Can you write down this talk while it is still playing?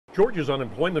Georgia's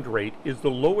unemployment rate is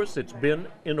the lowest it's been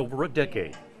in over a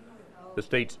decade. The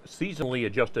state's seasonally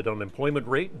adjusted unemployment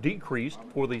rate decreased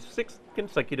for the sixth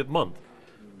consecutive month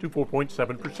to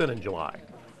 4.7% in July.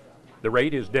 The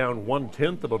rate is down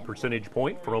 1/10 of a percentage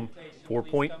point from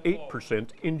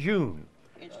 4.8% in June.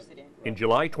 In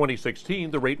July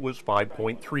 2016, the rate was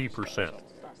 5.3%.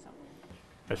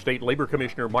 As State Labor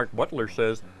Commissioner Mark Butler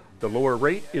says, the lower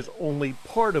rate is only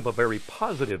part of a very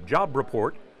positive job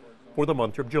report for the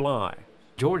month of July.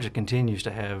 Georgia continues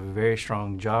to have very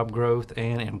strong job growth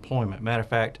and employment. Matter of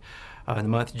fact, in the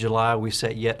month of July, we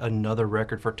set yet another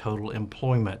record for total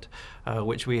employment,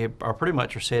 which we are pretty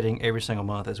much setting every single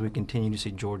month as we continue to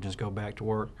see Georgians go back to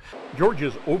work.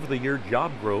 Georgia's over-the-year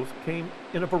job growth came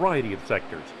in a variety of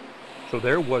sectors, so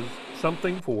there was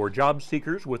something for job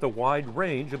seekers with a wide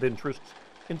range of interests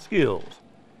and skills.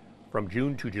 From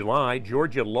June to July,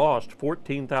 Georgia lost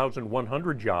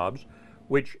 14,100 jobs,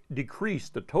 which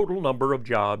decreased the total number of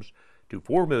jobs to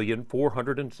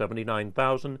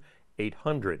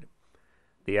 4,479,800.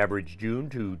 The average June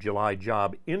to July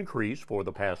job increase for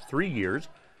the past 3 years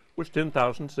was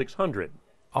 10,600.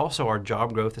 Also, our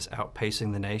job growth is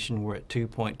outpacing the nation. We're at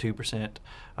 2.2%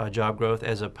 job growth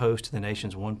as opposed to the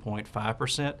nation's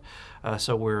 1.5%.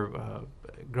 So we're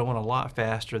growing a lot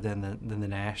faster than the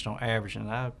national average, and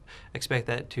I expect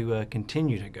that to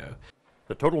continue to go.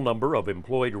 The total number of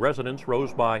employed residents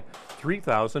rose by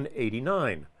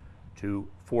 3,089 to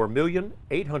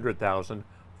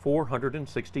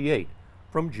 4,800,468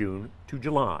 from June to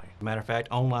July. Matter of fact,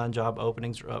 online job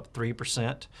openings are up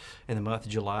 3% in the month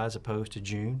of July as opposed to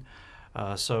June.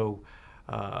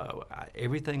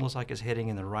 Everything looks like it's heading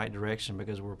in the right direction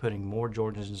because we're putting more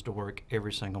Georgians to work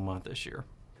every single month this year.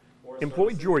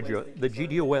 Employ Georgia, the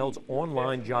GDOL's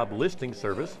online job listing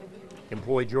service,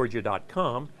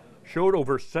 employgeorgia.com, showed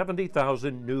over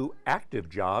 70,000 new active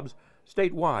jobs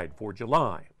statewide for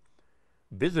July.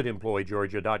 Visit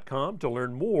employgeorgia.com to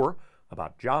learn more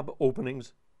about job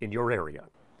openings in your area.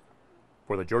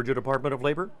 For the Georgia Department of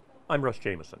Labor, I'm Russ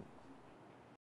Jameson.